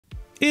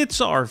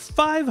It's our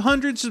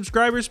 500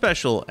 subscriber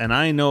special, and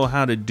I know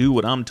how to do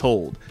what I'm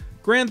told.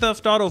 Grand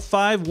Theft Auto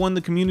 5 won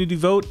the community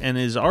vote and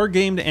is our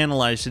game to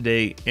analyze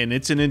today, and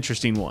it's an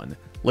interesting one.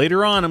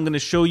 Later on, I'm going to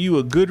show you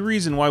a good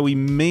reason why we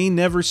may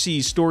never see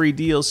story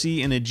DLC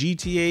in a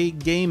GTA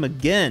game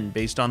again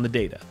based on the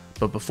data.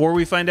 But before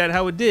we find out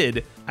how it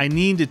did, I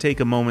need to take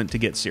a moment to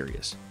get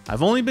serious.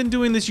 I've only been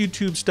doing this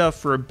YouTube stuff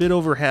for a bit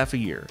over half a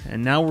year,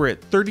 and now we're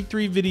at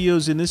 33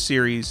 videos in this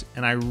series,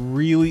 and I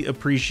really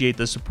appreciate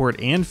the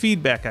support and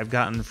feedback I've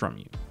gotten from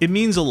you. It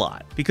means a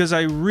lot, because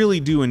I really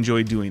do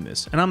enjoy doing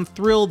this, and I'm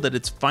thrilled that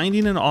it's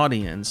finding an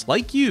audience,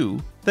 like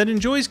you, that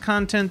enjoys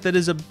content that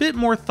is a bit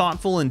more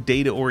thoughtful and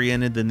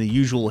data-oriented than the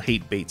usual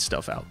hate bait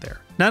stuff out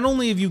there. Not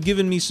only have you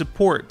given me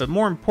support, but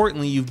more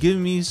importantly, you've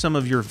given me some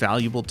of your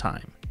valuable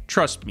time.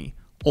 Trust me,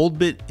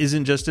 OldBit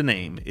isn't just a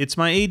name, it's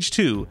my age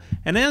too,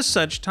 and as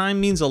such, time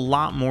means a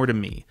lot more to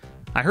me.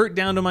 I hurt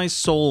down to my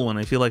soul when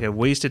I feel like I've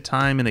wasted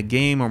time in a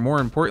game, or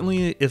more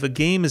importantly, if a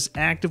game is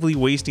actively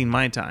wasting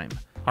my time.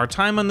 Our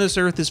time on this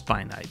earth is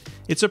finite.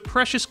 It's a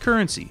precious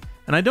currency,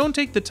 and I don't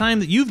take the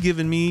time that you've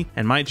given me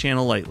and my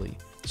channel lightly.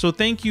 So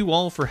thank you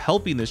all for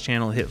helping this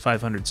channel hit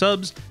 500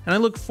 subs, and I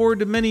look forward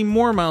to many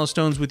more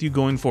milestones with you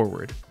going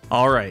forward.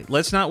 Alright,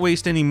 let's not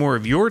waste any more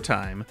of your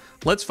time.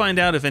 Let's find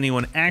out if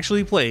anyone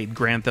actually played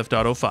Grand Theft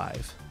Auto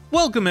 5.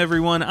 Welcome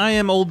everyone, I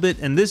am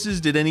OldBit, and this is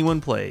Did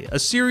Anyone Play, a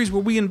series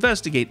where we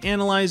investigate,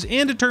 analyze,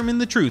 and determine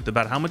the truth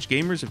about how much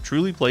gamers have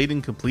truly played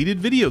and completed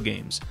video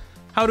games.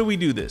 How do we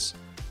do this?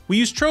 We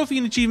use trophy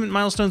and achievement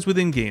milestones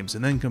within games,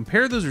 and then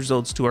compare those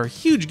results to our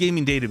huge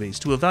gaming database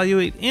to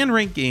evaluate and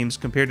rank games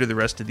compared to the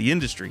rest of the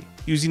industry.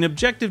 Using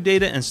objective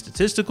data and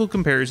statistical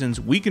comparisons,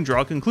 we can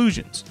draw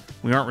conclusions.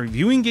 We aren't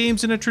reviewing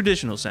games in a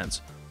traditional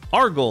sense.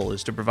 Our goal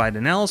is to provide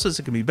analysis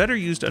that can be better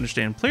used to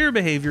understand player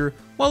behavior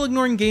while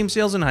ignoring game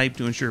sales and hype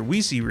to ensure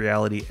we see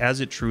reality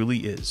as it truly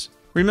is.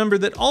 Remember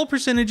that all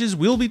percentages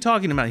we'll be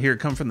talking about here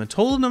come from the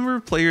total number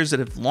of players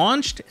that have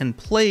launched and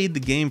played the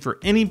game for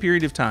any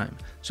period of time,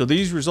 so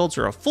these results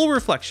are a full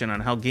reflection on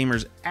how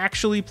gamers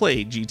actually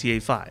played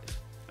GTA 5.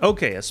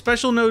 Okay, a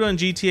special note on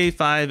GTA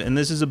 5, and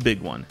this is a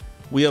big one.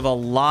 We have a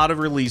lot of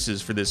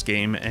releases for this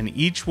game, and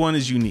each one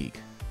is unique.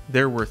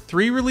 There were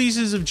 3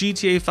 releases of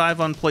GTA 5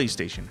 on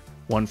PlayStation,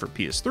 one for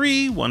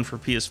PS3, one for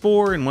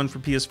PS4, and one for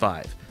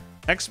PS5.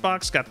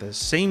 Xbox got the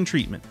same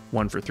treatment,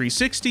 one for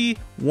 360,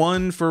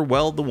 one for,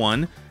 well, the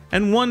One,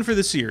 and one for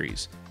the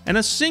series, and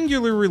a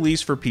singular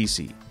release for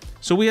PC.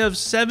 So we have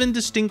 7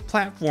 distinct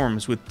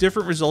platforms with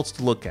different results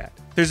to look at.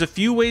 There's a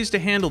few ways to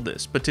handle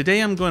this, but today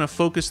I'm going to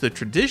focus the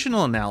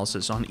traditional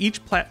analysis on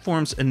each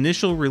platform's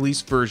initial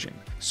release version.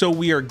 So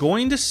we are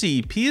going to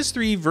see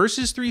PS3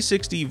 versus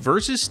 360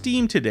 versus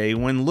Steam today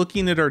when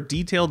looking at our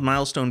detailed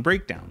milestone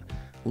breakdown.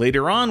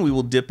 Later on, we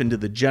will dip into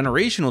the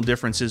generational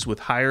differences with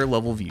higher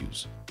level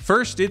views.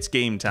 First, it's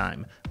game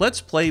time. Let's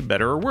play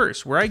Better or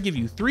Worse, where I give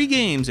you 3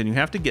 games and you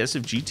have to guess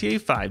if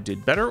GTA 5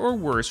 did better or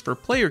worse for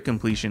player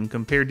completion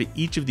compared to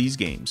each of these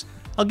games.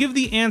 I'll give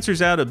the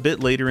answers out a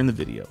bit later in the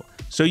video,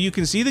 so you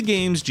can see the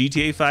games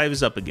GTA 5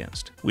 is up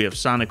against. We have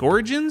Sonic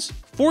Origins,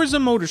 Forza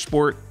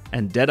Motorsport,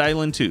 and Dead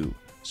Island 2.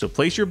 So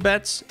place your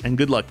bets and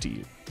good luck to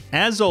you.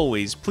 As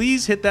always,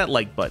 please hit that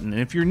like button,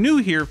 and if you're new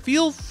here,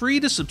 feel free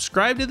to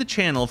subscribe to the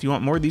channel if you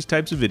want more of these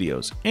types of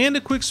videos. And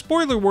a quick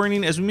spoiler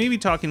warning as we may be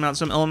talking about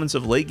some elements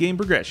of late game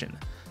progression.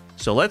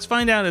 So let's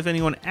find out if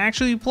anyone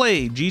actually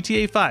played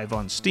GTA 5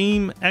 on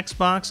Steam,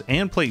 Xbox,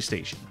 and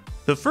PlayStation.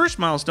 The first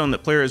milestone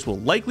that players will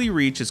likely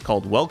reach is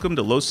called Welcome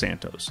to Los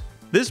Santos.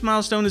 This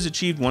milestone is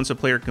achieved once a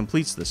player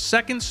completes the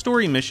second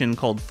story mission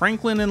called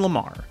Franklin and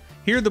Lamar.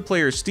 Here the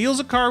player steals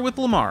a car with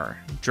Lamar,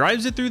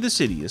 drives it through the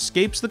city,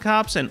 escapes the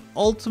cops, and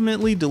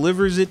ultimately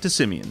delivers it to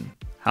Simeon.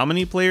 How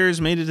many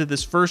players made it to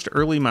this first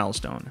early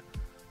milestone?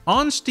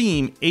 On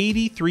Steam,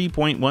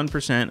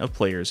 83.1% of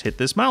players hit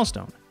this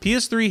milestone.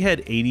 PS3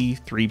 had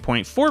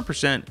 83.4%,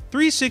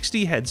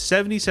 360 had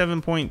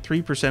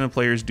 77.3% of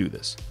players do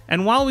this.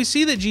 And while we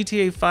see that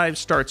GTA 5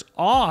 starts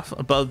off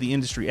above the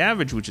industry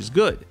average, which is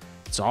good,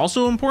 it's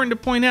also important to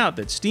point out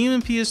that Steam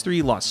and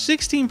PS3 lost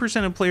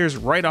 16% of players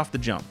right off the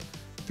jump.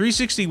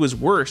 360 was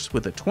worse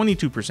with a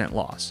 22%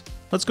 loss.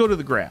 Let's go to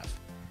the graph.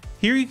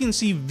 Here you can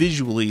see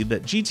visually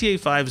that GTA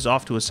 5 is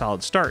off to a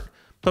solid start,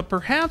 but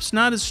perhaps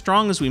not as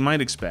strong as we might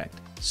expect.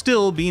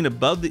 Still, being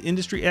above the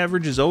industry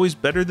average is always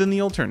better than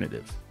the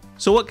alternative.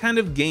 So what kind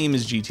of game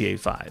is GTA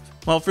 5?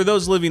 Well, for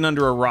those living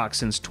under a rock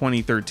since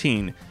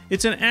 2013,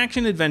 it's an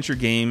action-adventure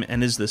game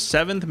and is the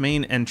 7th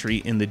main entry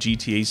in the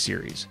GTA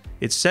series.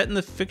 It's set in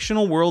the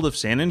fictional world of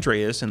San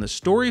Andreas, and the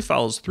story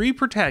follows 3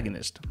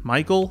 protagonists,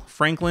 Michael,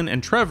 Franklin,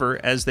 and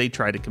Trevor, as they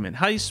try to commit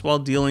heists while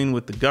dealing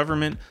with the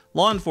government,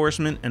 law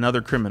enforcement, and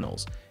other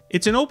criminals.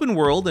 It's an open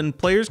world, and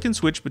players can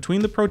switch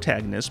between the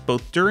protagonists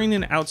both during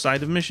and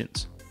outside of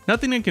missions.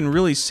 Nothing I can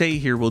really say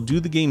here will do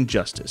the game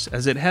justice,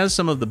 as it has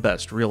some of the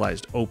best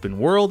realized open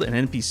world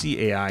and NPC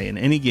AI in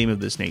any game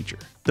of this nature.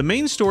 The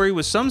main story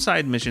with some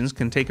side missions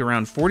can take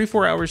around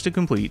 44 hours to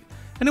complete,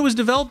 and it was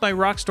developed by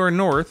Rockstar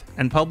North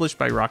and published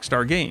by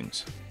Rockstar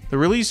Games. The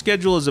release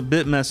schedule is a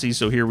bit messy,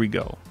 so here we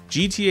go.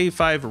 GTA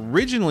 5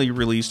 originally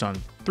released on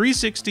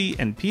 360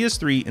 and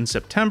PS3 in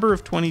September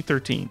of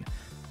 2013.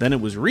 Then it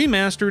was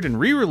remastered and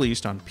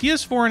re-released on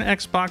PS4 and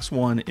Xbox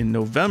One in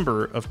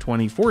November of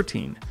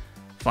 2014.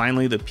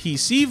 Finally, the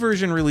PC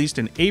version released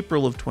in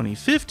April of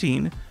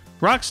 2015.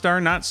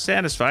 Rockstar, not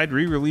satisfied,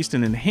 re-released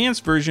an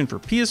enhanced version for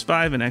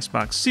PS5 and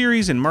Xbox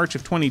Series in March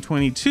of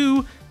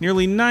 2022,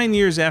 nearly 9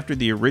 years after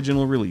the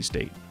original release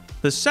date.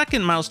 The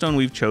second milestone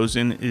we've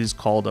chosen is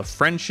called a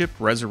Friendship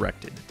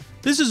Resurrected.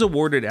 This is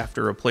awarded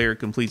after a player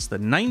completes the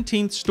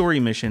 19th story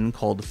mission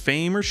called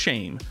Fame or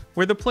Shame,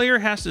 where the player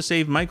has to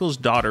save Michael's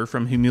daughter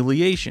from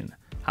humiliation.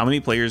 How many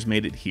players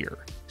made it here?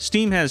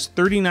 Steam has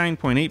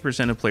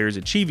 39.8% of players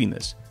achieving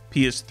this,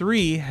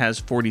 PS3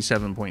 has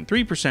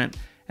 47.3%,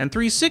 and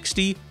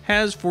 360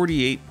 has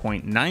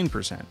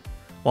 48.9%.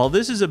 While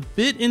this is a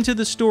bit into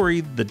the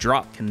story, the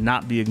drop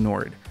cannot be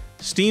ignored.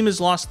 Steam has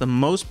lost the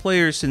most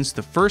players since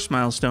the first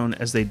milestone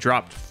as they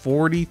dropped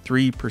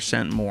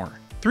 43% more.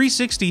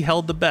 360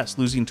 held the best,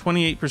 losing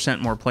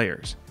 28% more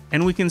players.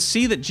 And we can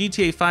see that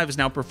GTA 5 is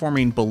now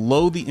performing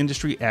below the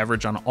industry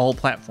average on all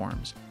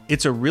platforms.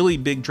 It's a really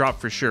big drop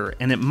for sure,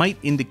 and it might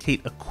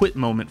indicate a quit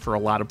moment for a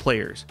lot of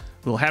players.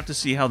 We'll have to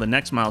see how the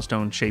next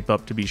milestone shape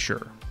up to be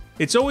sure.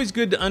 It's always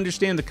good to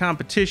understand the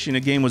competition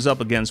a game was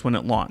up against when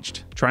it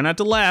launched. Try not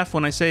to laugh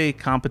when I say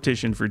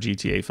competition for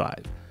GTA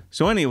 5.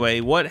 So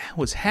anyway, what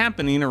was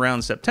happening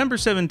around September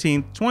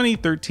 17th,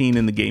 2013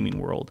 in the gaming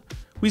world?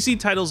 We see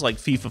titles like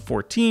FIFA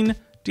 14,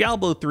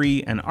 Diablo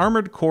 3, and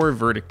Armored Core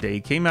Verdict Day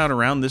came out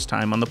around this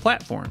time on the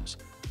platforms.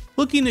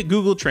 Looking at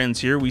Google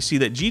Trends here, we see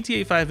that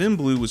GTA 5 in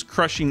blue was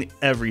crushing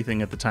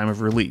everything at the time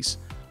of release.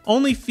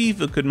 Only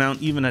FIFA could mount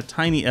even a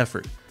tiny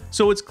effort,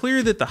 so it's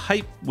clear that the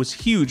hype was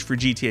huge for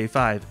GTA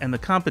 5 and the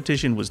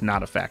competition was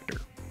not a factor.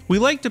 We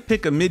like to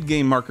pick a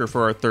mid-game marker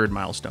for our third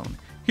milestone.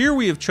 Here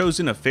we have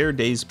chosen a fair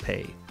day's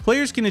pay.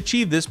 Players can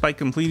achieve this by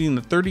completing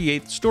the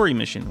 38th story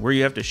mission, where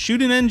you have to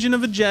shoot an engine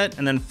of a jet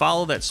and then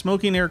follow that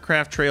smoking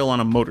aircraft trail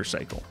on a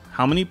motorcycle.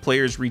 How many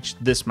players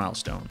reached this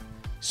milestone?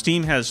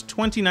 Steam has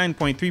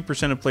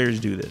 29.3% of players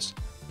do this.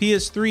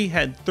 PS3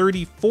 had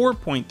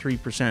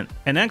 34.3%,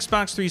 and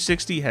Xbox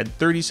 360 had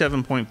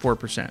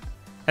 37.4%.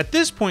 At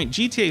this point,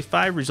 GTA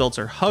 5 results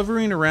are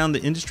hovering around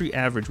the industry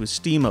average, with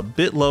Steam a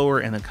bit lower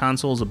and the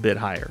consoles a bit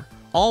higher.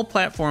 All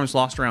platforms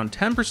lost around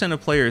 10%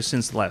 of players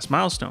since the last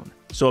milestone,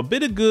 so a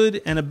bit of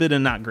good and a bit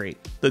of not great.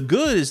 The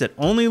good is that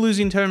only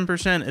losing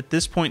 10% at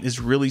this point is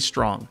really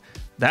strong.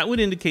 That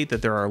would indicate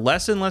that there are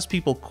less and less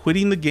people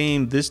quitting the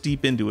game this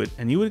deep into it,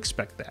 and you would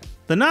expect that.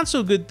 The not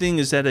so good thing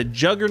is that a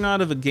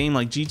juggernaut of a game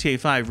like GTA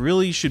 5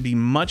 really should be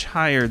much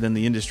higher than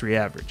the industry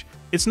average.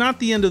 It's not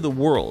the end of the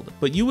world,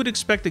 but you would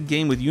expect a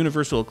game with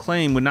universal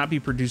acclaim would not be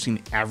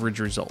producing average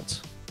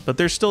results. But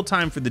there's still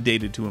time for the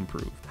data to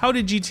improve. How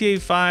did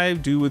GTA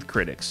 5 do with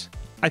critics?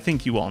 I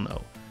think you all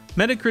know.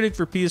 Metacritic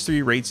for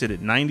PS3 rates it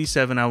at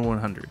 97 out of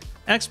 100.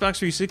 Xbox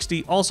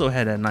 360 also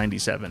had a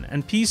 97,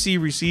 and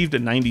PC received a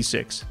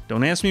 96.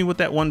 Don't ask me what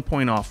that 1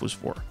 point off was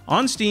for.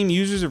 On Steam,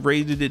 users have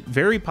rated it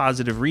very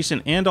positive,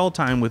 recent and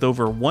all-time, with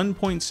over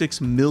 1.6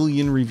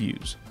 million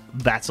reviews.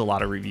 That's a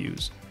lot of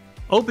reviews.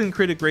 Open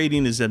critic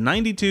rating is a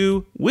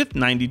 92, with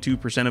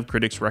 92% of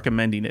critics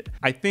recommending it.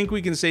 I think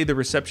we can say the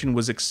reception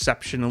was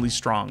exceptionally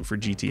strong for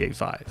GTA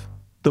 5.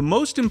 The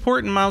most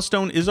important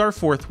milestone is our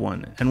fourth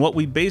one, and what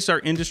we base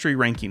our industry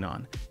ranking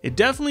on. It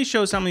definitely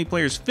shows how many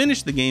players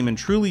finished the game and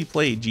truly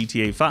played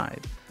GTA 5.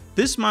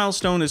 This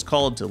milestone is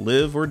called To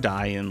Live or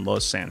Die in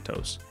Los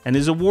Santos, and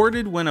is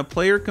awarded when a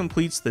player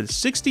completes the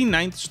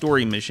 69th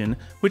story mission,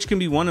 which can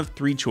be one of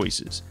three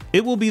choices.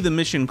 It will be the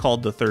mission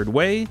called The Third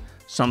Way,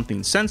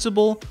 Something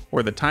Sensible,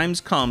 or The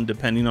Time's Come,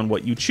 depending on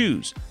what you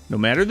choose. No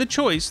matter the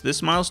choice,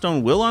 this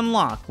milestone will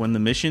unlock when the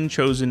mission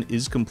chosen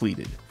is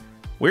completed.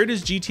 Where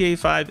does GTA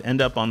 5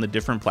 end up on the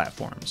different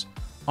platforms?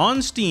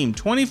 On Steam,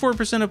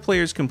 24% of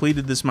players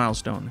completed this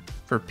milestone.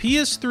 For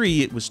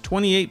PS3, it was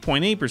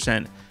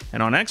 28.8%,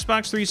 and on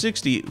Xbox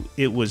 360,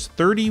 it was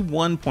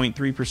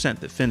 31.3%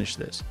 that finished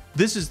this.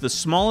 This is the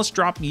smallest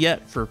drop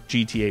yet for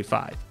GTA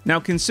 5. Now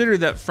consider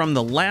that from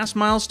the last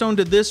milestone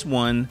to this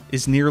one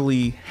is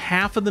nearly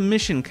half of the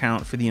mission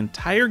count for the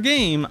entire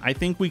game. I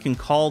think we can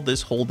call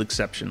this hold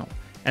exceptional.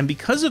 And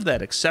because of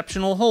that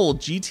exceptional hold,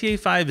 GTA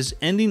 5 is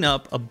ending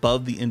up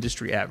above the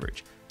industry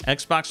average.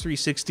 Xbox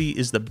 360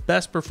 is the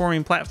best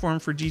performing platform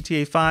for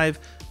GTA 5,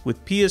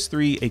 with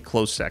PS3 a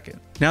close second.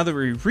 Now that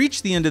we've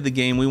reached the end of the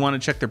game, we want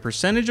to check the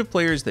percentage of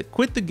players that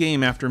quit the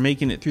game after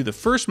making it through the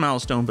first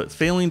milestone but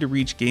failing to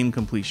reach game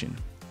completion.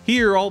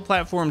 Here, all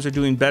platforms are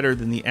doing better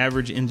than the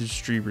average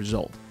industry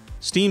result.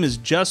 Steam is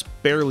just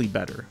barely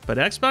better, but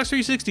Xbox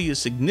 360 is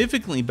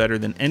significantly better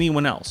than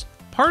anyone else.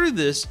 Part of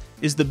this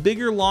is the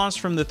bigger loss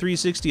from the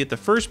 360 at the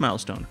first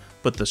milestone,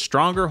 but the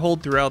stronger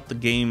hold throughout the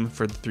game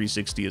for the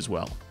 360 as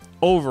well.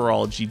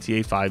 Overall,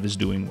 GTA 5 is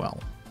doing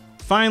well.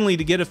 Finally,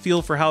 to get a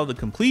feel for how the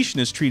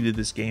completionists treated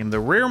this game, the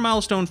rare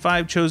milestone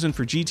 5 chosen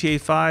for GTA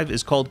 5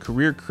 is called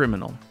Career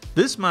Criminal.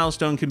 This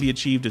milestone can be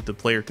achieved if the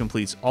player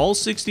completes all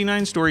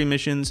 69 story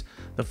missions,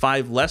 the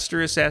 5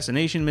 Lester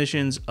assassination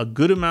missions, a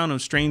good amount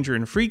of Stranger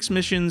and Freaks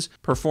missions,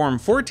 perform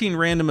 14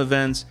 random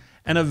events,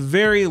 and a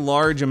very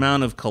large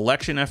amount of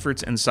collection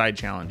efforts and side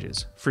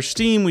challenges. For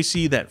Steam, we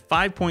see that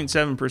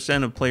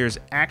 5.7% of players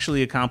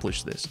actually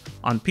accomplished this.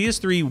 On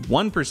PS3,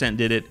 1%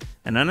 did it,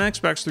 and on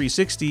Xbox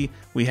 360,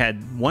 we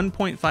had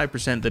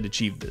 1.5% that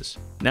achieved this.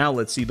 Now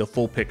let's see the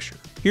full picture.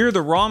 Here are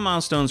the raw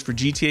milestones for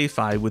GTA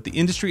 5 with the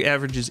industry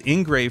averages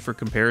in gray for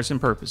comparison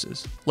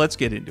purposes. Let's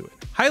get into it.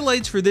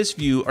 Highlights for this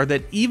view are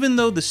that even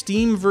though the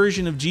Steam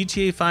version of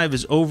GTA 5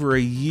 is over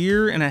a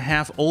year and a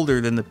half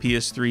older than the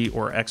PS3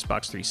 or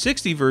Xbox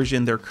 360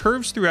 version, their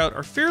curves throughout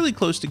are fairly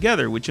close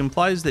together, which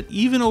implies that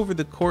even over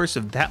the course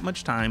of that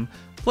much time,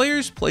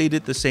 players played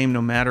it the same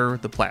no matter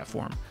the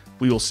platform.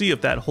 We will see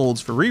if that holds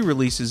for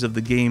re-releases of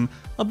the game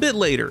a bit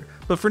later,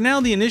 but for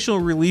now the initial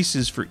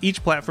releases for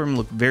each platform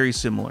look very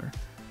similar.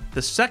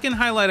 The second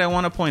highlight I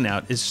want to point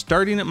out is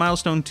starting at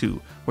Milestone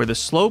 2, where the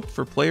slope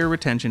for player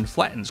retention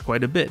flattens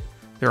quite a bit.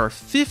 There are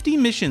 50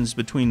 missions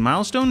between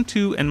Milestone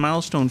 2 and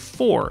Milestone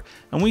 4,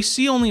 and we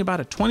see only about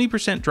a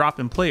 20% drop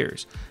in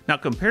players. Now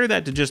compare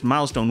that to just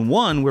Milestone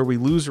 1, where we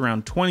lose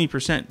around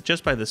 20%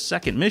 just by the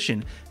second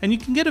mission, and you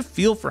can get a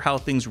feel for how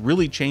things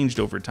really changed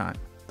over time.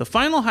 The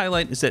final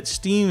highlight is that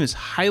Steam is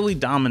highly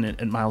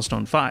dominant at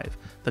Milestone 5.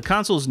 The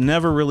consoles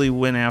never really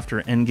went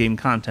after endgame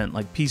content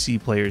like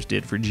PC players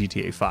did for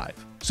GTA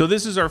 5. So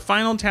this is our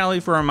final tally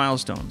for our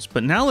milestones,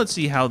 but now let's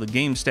see how the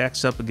game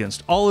stacks up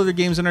against all other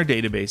games in our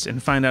database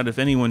and find out if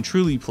anyone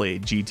truly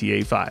played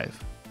GTA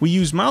 5. We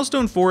use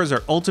Milestone 4 as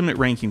our ultimate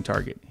ranking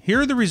target.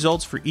 Here are the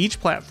results for each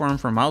platform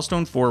for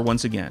Milestone 4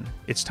 once again.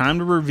 It's time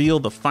to reveal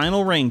the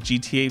final rank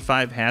GTA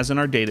 5 has in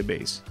our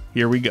database.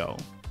 Here we go.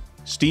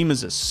 Steam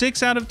is a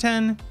 6 out of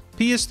 10,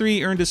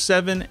 PS3 earned a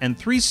 7, and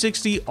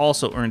 360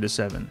 also earned a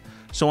 7.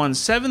 So on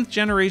 7th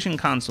generation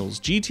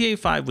consoles, GTA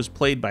 5 was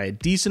played by a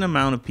decent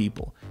amount of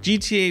people.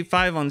 GTA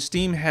 5 on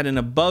Steam had an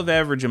above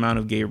average amount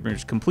of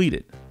gamers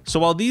completed. So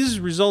while these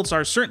results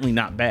are certainly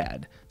not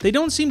bad, they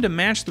don't seem to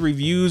match the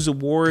reviews,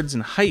 awards,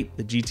 and hype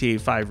that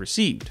GTA 5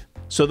 received.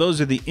 So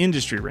those are the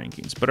industry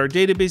rankings, but our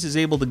database is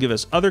able to give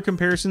us other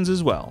comparisons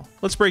as well.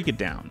 Let's break it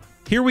down.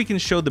 Here we can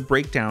show the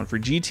breakdown for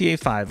GTA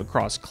 5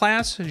 across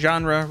class,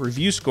 genre,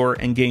 review score,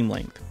 and game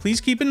length. Please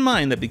keep in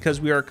mind that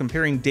because we are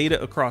comparing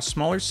data across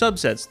smaller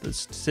subsets, the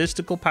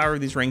statistical power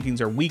of these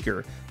rankings are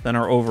weaker than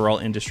our overall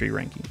industry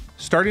ranking.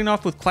 Starting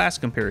off with class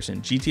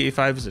comparison, GTA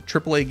 5 is a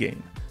AAA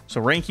game.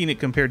 So ranking it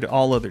compared to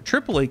all other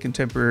AAA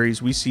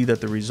contemporaries, we see that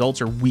the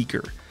results are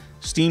weaker.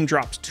 Steam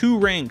drops 2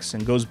 ranks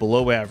and goes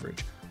below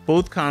average.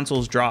 Both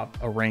consoles drop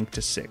a rank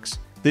to 6.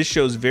 This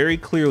shows very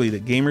clearly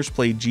that gamers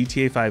played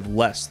GTA 5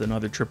 less than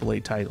other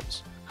AAA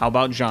titles. How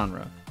about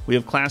genre? We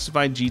have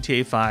classified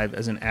GTA 5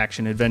 as an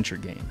action-adventure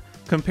game.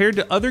 Compared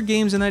to other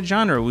games in that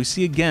genre, we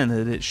see again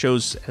that it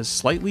shows as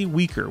slightly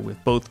weaker,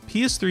 with both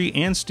PS3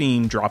 and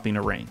Steam dropping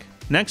a rank.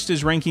 Next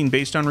is ranking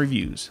based on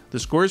reviews. The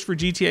scores for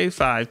GTA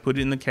 5 put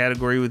it in the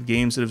category with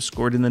games that have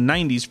scored in the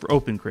 90s for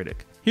OpenCritic.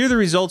 Here the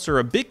results are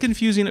a bit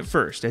confusing at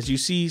first, as you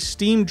see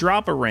Steam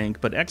drop a rank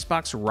but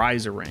Xbox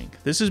rise a rank.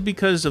 This is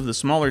because of the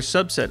smaller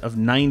subset of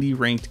 90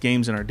 ranked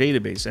games in our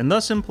database, and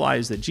thus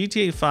implies that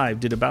GTA 5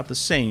 did about the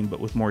same but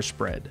with more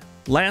spread.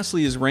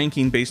 Lastly is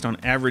ranking based on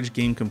average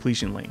game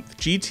completion length.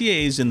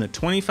 GTA is in the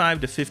 25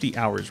 to 50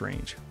 hours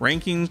range.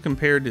 Rankings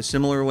compared to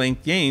similar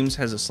length games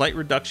has a slight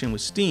reduction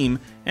with Steam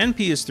and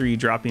PS3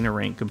 dropping a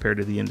rank compared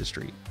to the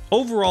industry.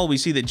 Overall, we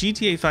see that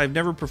GTA 5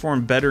 never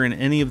performed better in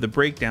any of the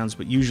breakdowns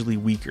but usually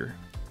weaker.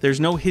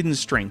 There's no hidden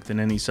strength in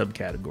any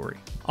subcategory.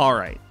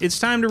 Alright, it's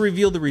time to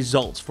reveal the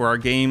results for our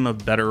game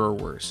of better or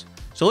worse.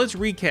 So let's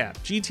recap.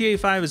 GTA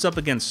 5 is up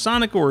against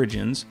Sonic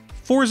Origins,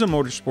 Forza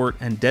Motorsport,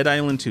 and Dead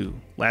Island 2.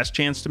 Last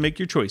chance to make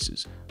your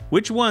choices.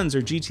 Which ones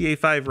are GTA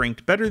 5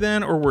 ranked better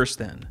than or worse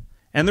than?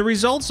 And the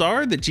results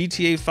are that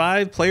GTA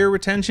 5 player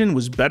retention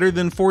was better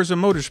than Forza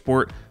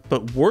Motorsport,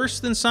 but worse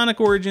than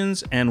Sonic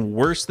Origins and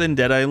worse than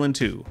Dead Island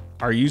 2.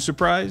 Are you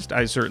surprised?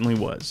 I certainly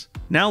was.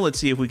 Now let's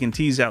see if we can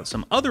tease out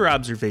some other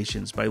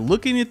observations by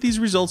looking at these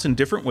results in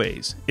different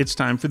ways. It's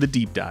time for the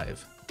deep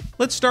dive.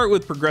 Let's start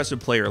with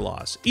progressive player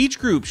loss. Each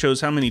group shows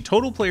how many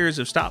total players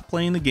have stopped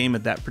playing the game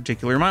at that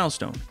particular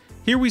milestone.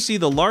 Here we see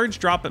the large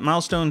drop at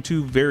Milestone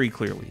 2 very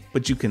clearly,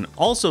 but you can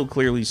also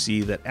clearly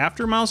see that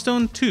after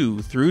Milestone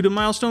 2 through to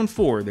Milestone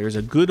 4, there's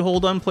a good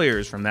hold on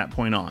players from that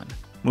point on.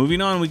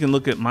 Moving on, we can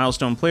look at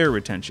milestone player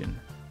retention.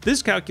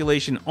 This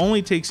calculation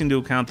only takes into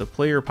account the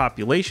player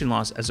population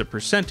loss as a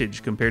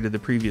percentage compared to the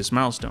previous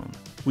milestone.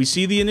 We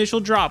see the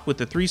initial drop with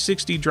the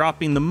 360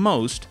 dropping the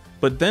most,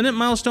 but then at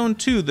Milestone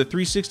 2 the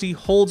 360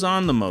 holds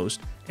on the most,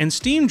 and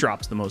Steam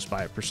drops the most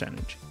by a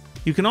percentage.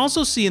 You can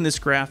also see in this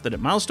graph that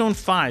at Milestone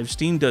 5,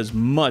 Steam does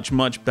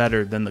much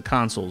better than the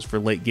consoles for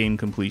late game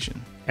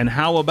completion. And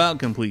how about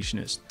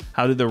completionists?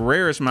 How did the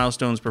rarest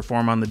milestones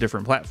perform on the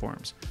different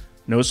platforms?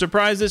 No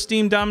surprise that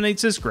Steam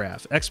dominates this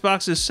graph.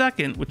 Xbox is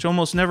second, which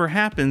almost never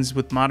happens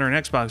with modern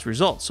Xbox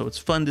results, so it's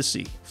fun to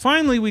see.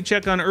 Finally, we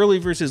check on early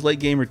versus late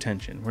game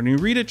retention. When you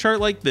read a chart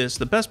like this,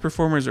 the best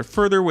performers are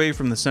further away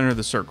from the center of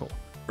the circle.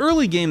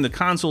 Early game, the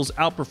consoles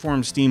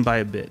outperform Steam by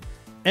a bit.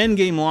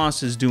 Endgame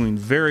loss is doing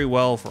very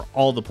well for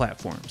all the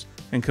platforms,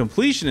 and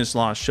completionist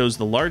loss shows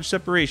the large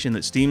separation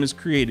that Steam has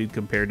created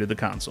compared to the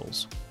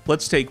consoles.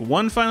 Let's take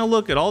one final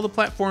look at all the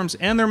platforms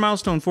and their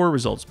Milestone 4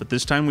 results, but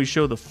this time we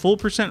show the full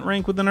percent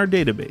rank within our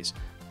database.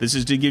 This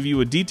is to give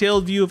you a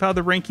detailed view of how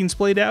the rankings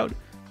played out.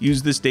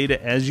 Use this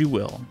data as you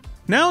will.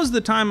 Now is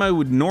the time I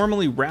would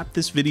normally wrap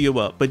this video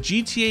up, but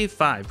GTA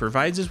 5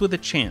 provides us with a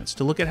chance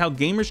to look at how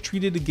gamers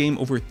treated a game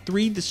over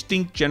 3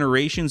 distinct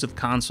generations of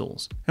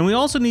consoles. And we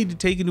also need to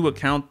take into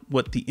account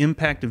what the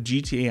impact of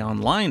GTA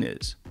Online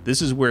is.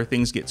 This is where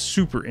things get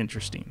super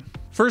interesting.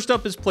 First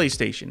up is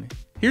PlayStation.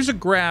 Here's a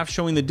graph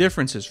showing the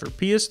differences for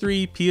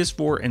PS3,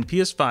 PS4, and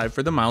PS5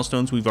 for the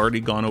milestones we've already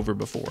gone over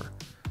before.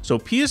 So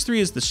PS3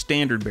 is the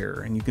standard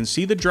bearer, and you can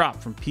see the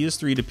drop from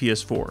PS3 to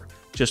PS4.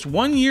 Just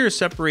 1 year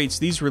separates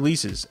these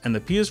releases, and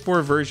the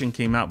PS4 version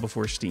came out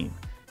before Steam.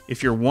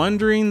 If you're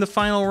wondering the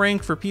final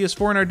rank for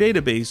PS4 in our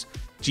database,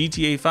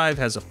 GTA 5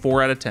 has a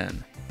 4 out of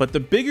 10. But the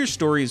bigger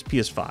story is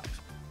PS5.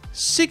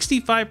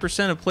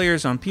 65% of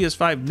players on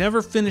PS5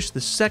 never finished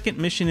the second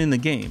mission in the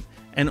game,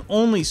 and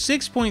only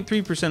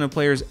 6.3% of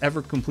players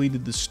ever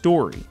completed the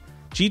story.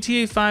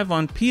 GTA 5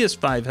 on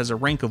PS5 has a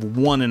rank of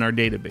 1 in our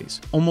database.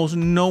 Almost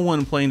no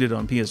one played it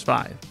on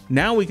PS5.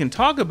 Now we can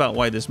talk about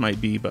why this might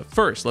be, but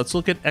first let's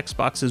look at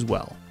Xbox as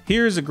well.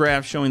 Here is a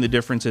graph showing the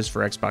differences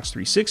for Xbox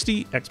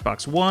 360,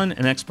 Xbox One,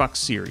 and Xbox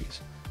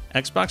Series.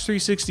 Xbox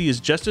 360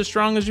 is just as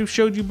strong as we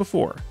showed you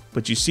before,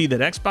 but you see that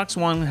Xbox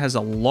One has a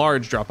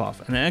large drop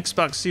off, and the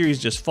Xbox Series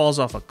just falls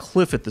off a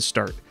cliff at the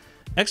start.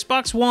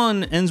 Xbox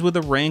One ends with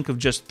a rank of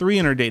just 3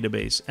 in our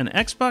database, and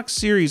Xbox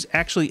Series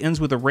actually ends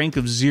with a rank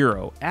of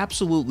 0.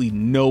 Absolutely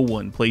no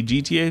one played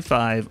GTA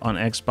 5 on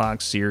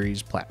Xbox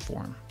Series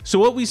platform. So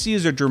what we see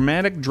is a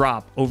dramatic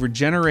drop over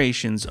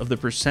generations of the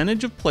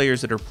percentage of players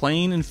that are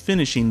playing and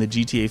finishing the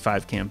GTA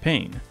 5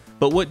 campaign.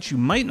 But what you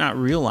might not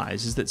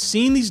realize is that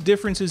seeing these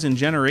differences in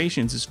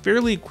generations is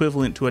fairly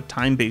equivalent to a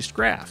time-based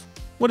graph.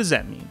 What does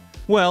that mean?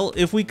 Well,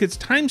 if we could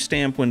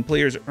timestamp when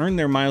players earn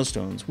their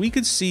milestones, we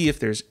could see if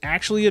there's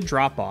actually a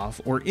drop-off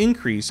or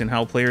increase in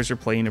how players are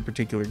playing a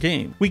particular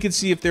game. We could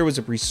see if there was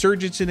a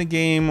resurgence in a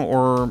game,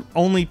 or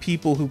only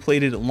people who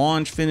played it at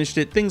launch finished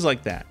it, things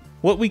like that.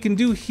 What we can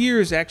do here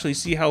is actually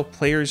see how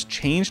players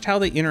changed how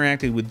they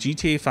interacted with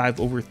GTA 5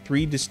 over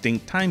 3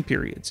 distinct time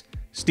periods.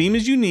 Steam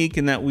is unique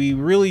in that we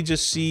really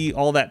just see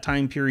all that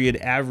time period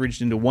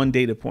averaged into one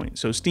data point,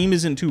 so Steam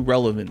isn't too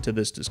relevant to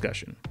this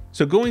discussion.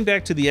 So going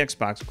back to the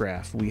Xbox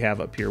graph we have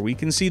up here, we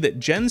can see that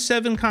Gen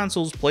 7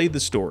 consoles played the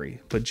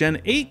story, but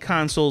Gen 8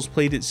 consoles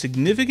played it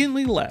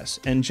significantly less,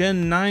 and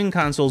Gen 9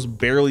 consoles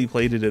barely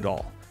played it at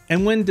all.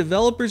 And when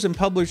developers and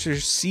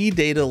publishers see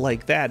data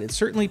like that, it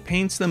certainly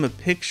paints them a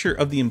picture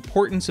of the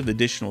importance of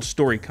additional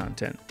story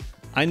content.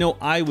 I know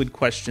I would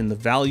question the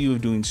value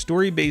of doing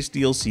story-based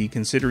DLC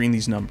considering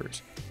these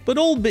numbers. But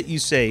old bit you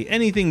say,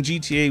 anything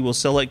GTA will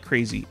sell like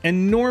crazy,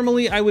 and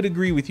normally I would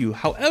agree with you.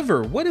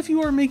 However, what if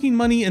you are making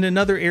money in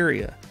another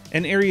area?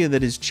 An area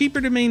that is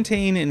cheaper to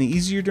maintain and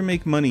easier to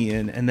make money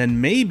in, and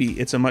then maybe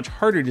it's a much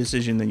harder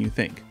decision than you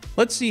think.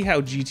 Let's see how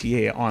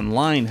GTA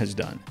Online has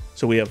done.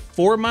 So we have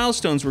 4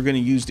 milestones we're going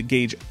to use to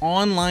gauge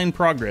online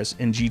progress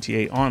in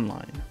GTA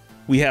Online.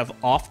 We have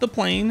Off the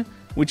Plane,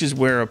 which is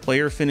where a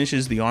player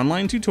finishes the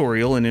online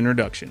tutorial and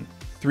introduction.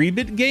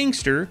 3-Bit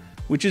Gangster,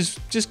 which is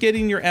just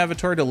getting your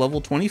avatar to level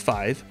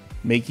 25.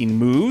 Making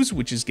Moves,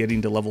 which is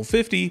getting to level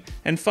 50.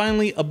 And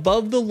finally,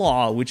 Above the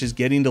Law, which is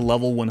getting to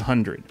level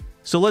 100.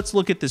 So let's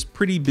look at this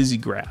pretty busy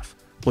graph.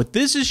 What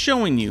this is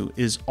showing you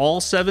is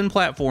all 7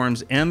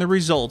 platforms and the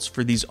results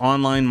for these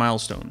online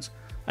milestones.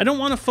 I don't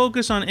want to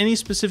focus on any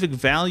specific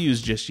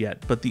values just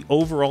yet, but the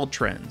overall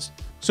trends.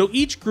 So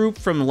each group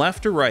from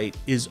left to right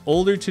is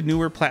older to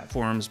newer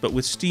platforms, but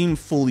with Steam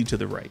fully to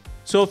the right.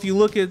 So if you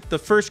look at the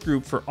first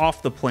group for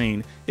Off the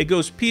Plane, it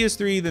goes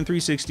PS3, then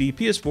 360,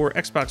 PS4,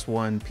 Xbox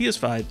One,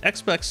 PS5,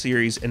 Xbox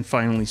Series, and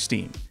finally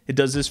Steam. It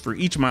does this for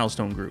each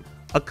milestone group.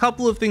 A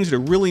couple of things to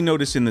really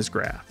notice in this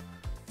graph.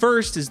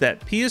 First is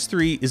that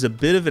PS3 is a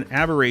bit of an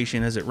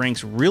aberration as it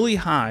ranks really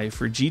high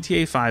for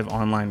GTA 5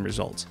 online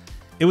results.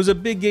 It was a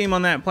big game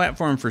on that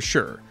platform for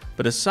sure,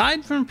 but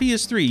aside from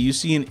PS3, you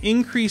see an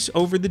increase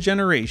over the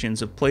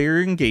generations of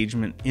player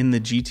engagement in the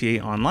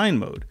GTA Online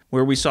mode,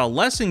 where we saw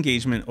less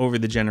engagement over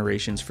the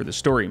generations for the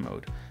story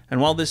mode.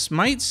 And while this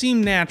might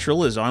seem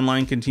natural as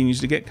online continues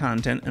to get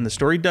content and the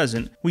story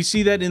doesn't, we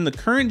see that in the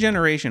current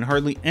generation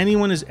hardly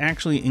anyone is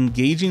actually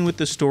engaging with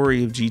the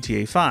story of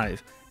GTA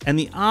 5, and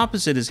the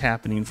opposite is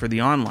happening for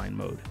the online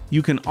mode.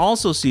 You can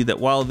also see that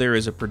while there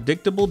is a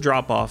predictable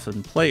drop-off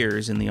in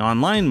players in the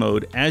online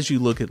mode as you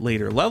look at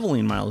later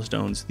leveling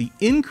milestones, the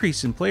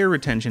increase in player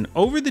retention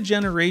over the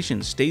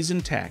generation stays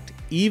intact,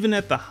 even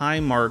at the high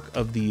mark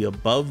of the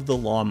above the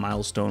law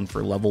milestone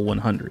for level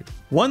 100.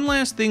 One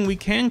last thing we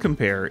can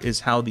compare is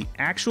how the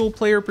actual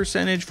player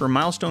percentage for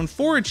milestone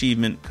 4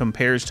 achievement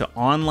compares to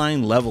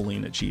online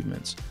leveling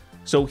achievements.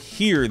 So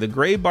here, the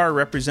gray bar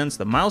represents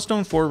the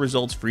milestone 4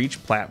 results for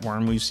each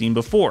platform we've seen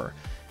before,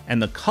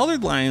 and the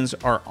colored lines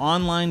are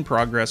online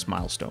progress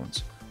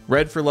milestones.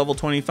 Red for level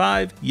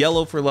 25,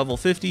 yellow for level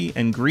 50,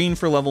 and green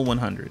for level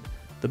 100.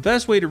 The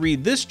best way to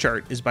read this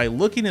chart is by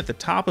looking at the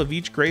top of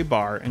each gray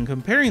bar and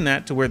comparing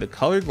that to where the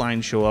colored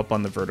lines show up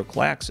on the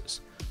vertical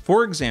axis.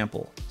 For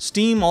example,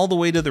 Steam all the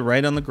way to the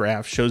right on the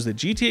graph shows that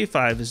GTA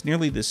 5 is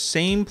nearly the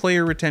same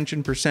player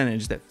retention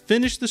percentage that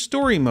finished the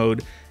story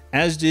mode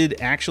as did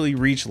actually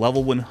reach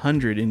level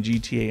 100 in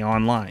GTA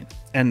Online.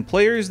 And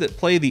players that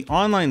play the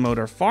online mode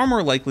are far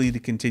more likely to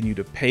continue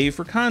to pay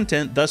for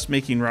content, thus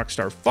making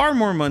Rockstar far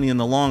more money in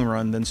the long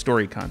run than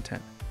story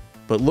content.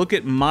 But look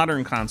at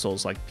modern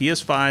consoles like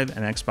PS5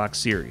 and Xbox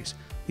Series.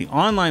 The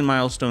online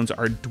milestones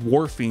are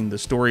dwarfing the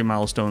story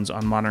milestones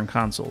on modern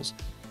consoles.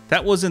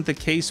 That wasn't the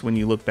case when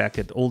you look back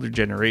at older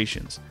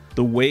generations.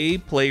 The way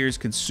players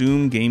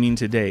consume gaming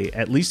today,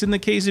 at least in the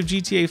case of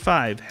GTA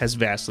 5, has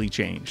vastly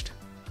changed.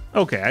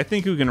 Okay, I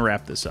think we can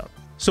wrap this up.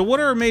 So what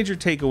are our major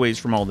takeaways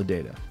from all the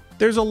data?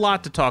 There's a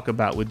lot to talk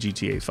about with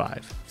GTA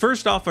 5.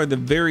 First off are the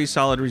very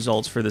solid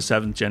results for the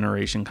 7th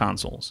generation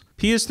consoles.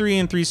 PS3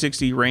 and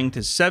 360 ranked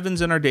as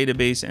 7s in our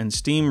database and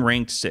Steam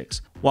ranked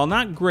 6. While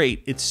not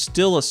great, it's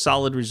still a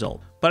solid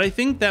result. But I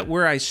think that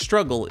where I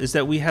struggle is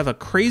that we have a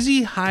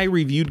crazy high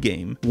reviewed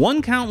game,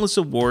 won countless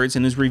awards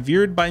and is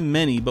revered by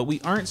many, but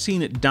we aren't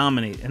seeing it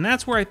dominate, and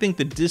that's where I think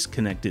the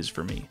disconnect is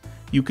for me.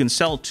 You can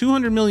sell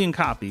 200 million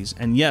copies,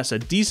 and yes, a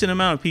decent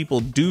amount of people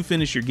do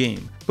finish your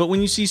game. But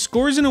when you see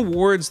scores and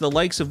awards the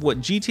likes of what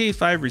GTA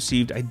 5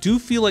 received, I do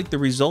feel like the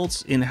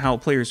results in how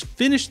players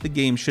finished the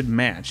game should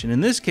match, and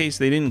in this case,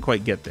 they didn't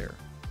quite get there.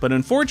 But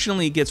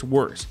unfortunately, it gets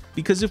worse,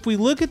 because if we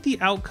look at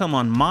the outcome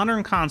on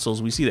modern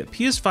consoles, we see that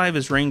PS5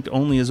 is ranked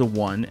only as a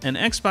 1, and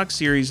Xbox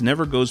Series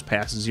never goes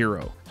past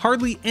 0.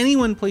 Hardly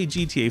anyone played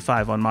GTA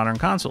 5 on modern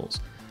consoles.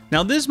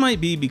 Now this might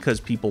be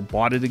because people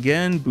bought it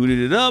again, booted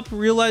it up,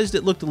 realized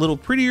it looked a little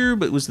prettier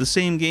but was the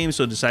same game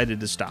so decided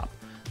to stop.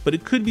 But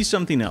it could be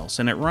something else,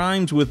 and it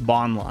rhymes with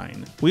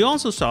bondline. We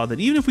also saw that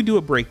even if we do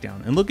a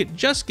breakdown and look at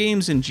just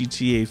games in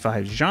GTA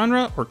 5's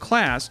genre or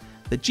class,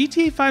 that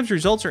GTA 5's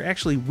results are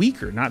actually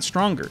weaker, not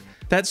stronger.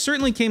 That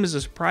certainly came as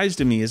a surprise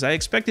to me, as I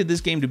expected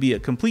this game to be a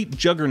complete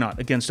juggernaut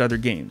against other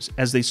games,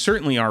 as they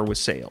certainly are with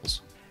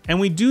sales. And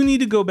we do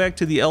need to go back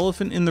to the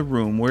elephant in the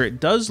room, where it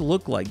does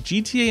look like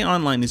GTA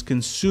Online is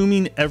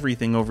consuming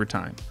everything over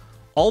time.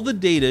 All the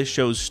data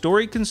shows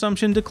story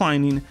consumption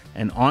declining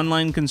and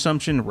online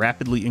consumption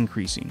rapidly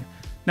increasing.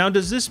 Now,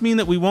 does this mean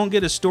that we won't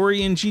get a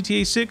story in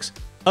GTA 6?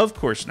 Of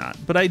course not,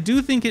 but I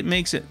do think it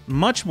makes it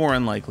much more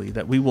unlikely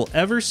that we will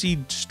ever see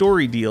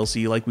story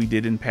DLC like we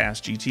did in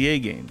past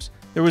GTA games.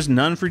 There was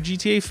none for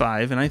GTA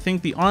 5, and I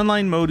think the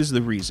online mode is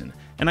the reason,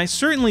 and I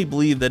certainly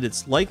believe that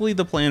it's likely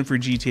the plan for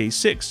GTA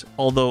 6,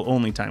 although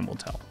only time will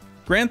tell.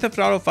 Grand Theft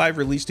Auto 5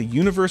 released a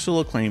universal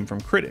acclaim from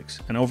critics,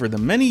 and over the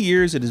many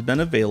years it has been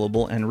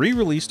available and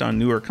re-released on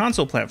newer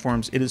console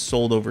platforms, it has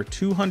sold over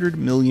 200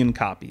 million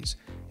copies.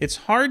 It's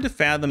hard to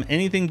fathom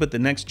anything but the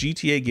next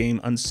GTA game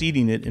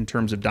unseating it in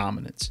terms of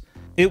dominance.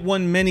 It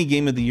won many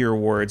Game of the Year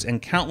awards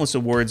and countless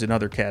awards in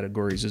other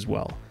categories as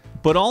well.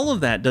 But all of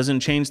that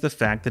doesn't change the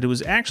fact that it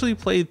was actually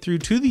played through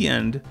to the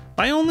end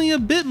by only a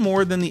bit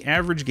more than the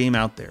average game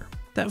out there.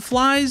 That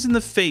flies in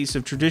the face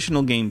of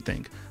traditional game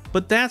think,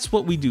 but that's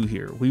what we do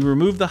here. We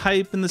remove the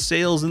hype and the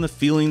sales and the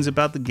feelings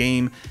about the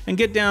game and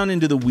get down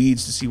into the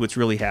weeds to see what's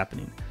really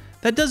happening.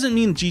 That doesn't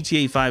mean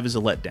GTA 5 is a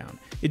letdown.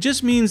 It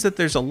just means that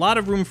there's a lot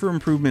of room for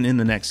improvement in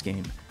the next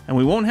game, and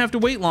we won't have to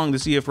wait long to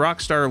see if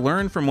Rockstar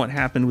learned from what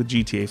happened with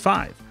GTA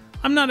 5.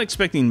 I'm not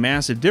expecting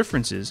massive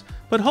differences,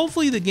 but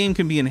hopefully the game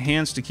can be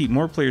enhanced to keep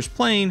more players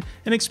playing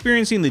and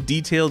experiencing the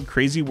detailed,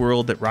 crazy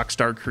world that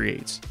Rockstar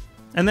creates.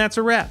 And that's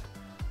a wrap.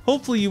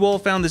 Hopefully you all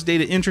found this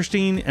data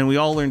interesting and we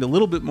all learned a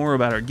little bit more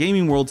about our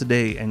gaming world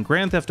today and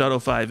Grand Theft Auto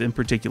 5 in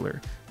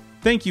particular.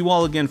 Thank you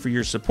all again for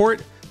your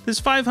support. This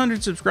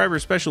 500 subscriber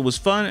special was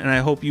fun and I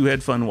hope you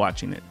had fun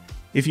watching it.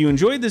 If you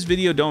enjoyed this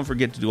video, don't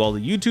forget to do all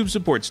the YouTube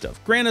support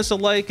stuff. Grant us a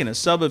like and a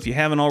sub if you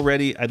haven't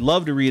already. I'd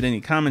love to read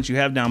any comments you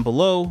have down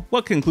below.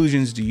 What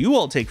conclusions do you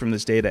all take from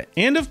this data?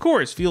 And of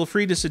course, feel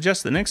free to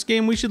suggest the next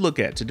game we should look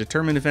at to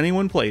determine if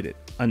anyone played it.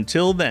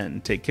 Until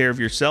then, take care of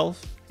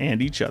yourself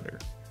and each other.